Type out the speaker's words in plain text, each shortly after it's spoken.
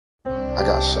I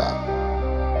got shot.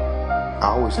 I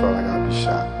always felt like I'd be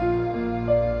shot.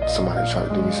 Somebody tried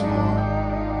to do me some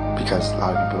harm because a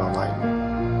lot of people don't like me.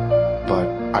 But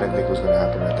I didn't think it was going to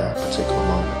happen at that particular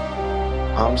moment.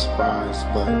 I'm surprised,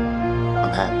 but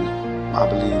I'm happy. I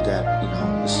believe that,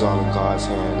 this is all in God's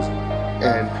hands.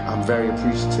 And I'm very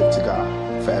appreciative to God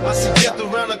for everything. I see death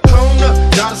around the corner.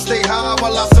 Gotta stay high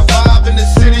while I survive in the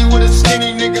city where the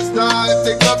skinny niggas die. If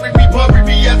they bury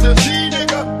me as a G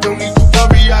nigga. Don't need to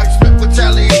worry, I expect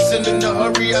retaliation in a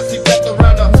hurry. I see death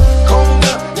around the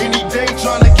corner. Any day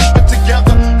trying to keep it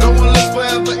together. No one lives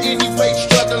forever anyway,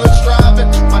 struggling, striving.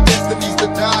 My destiny's to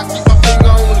die, keep my finger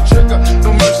on the trigger.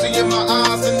 No mercy in my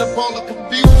eyes and the ball of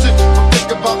confusion. I'm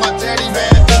thinking about my daddy,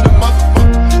 man, and the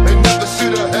motherfucker. They never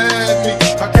should have had me.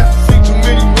 I guess I see too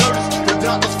many murders. The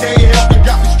doctors can't help me.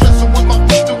 Got me stressing with my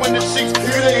pistol in the sheets.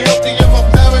 Here they healthy and my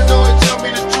paranoid. Tell me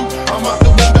the truth. I'm out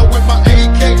the window with my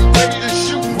AK, ready to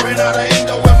shoot. Ran out of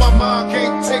endo and my mind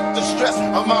can't take the stress.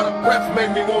 I'm out of breath,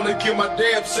 made me wanna kill my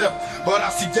damn self. But I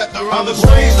see death around the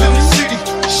raised in the city.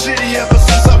 Shitty ever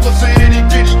since I was a itty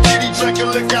bitty kitty. Drinking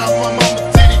liquor out my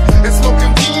mama's titty. And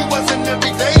smoking weed was an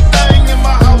everyday thing in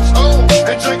my household.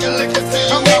 And drinking liquor till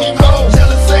you ain't more.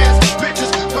 Jealous ass bitches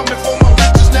coming for my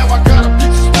riches. Now I gotta beat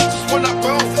these bitches when I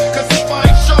go. Cause if I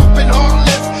ain't sharp and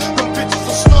heartless, them bitches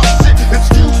will start shit.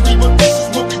 Excuse me, but this is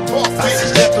what we bought. I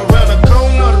see death around the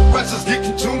corner. The rest is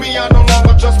getting to me. I no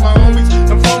longer trust my homies.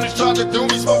 Them phonies tried to do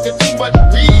me, smoking too much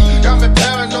weed. Got me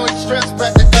paranoid, stressed,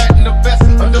 back to back in the vest.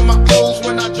 Under my clothes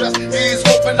when I dress. He's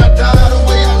hoping I die the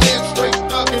way I live, straight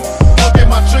thuggin'. Fucking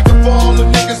my trigger for all the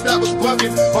niggas that was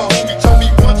bugging. My homie told me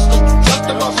once, don't you trust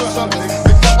them or something.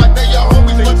 They felt like they your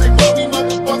homies, but they love me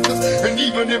motherfuckers. And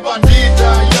even if I did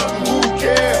die young, who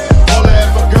cares? All I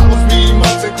ever got was me,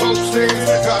 months and close things.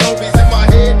 Got homies in my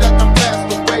head that done passed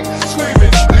away,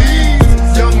 screaming,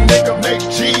 please, young nigga, make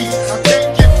G's. I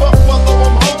can't give up, although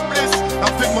I'm hopeless. I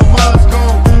think my mind's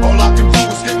gone. All I can do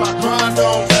is get my grind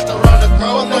on. At around the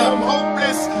corner, I'm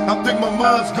hopeless. I think my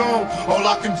mind's gone. All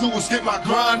I can do is get my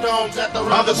grind on. At the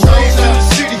round the raised in the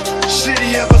city.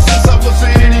 Shitty ever since I was a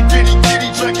itty bitty kitty.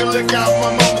 Drinking liquor out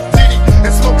my mama's titty.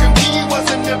 And smoking weed was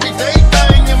an everyday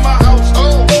thing in my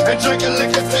household. And drinking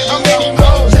liquor till you ain't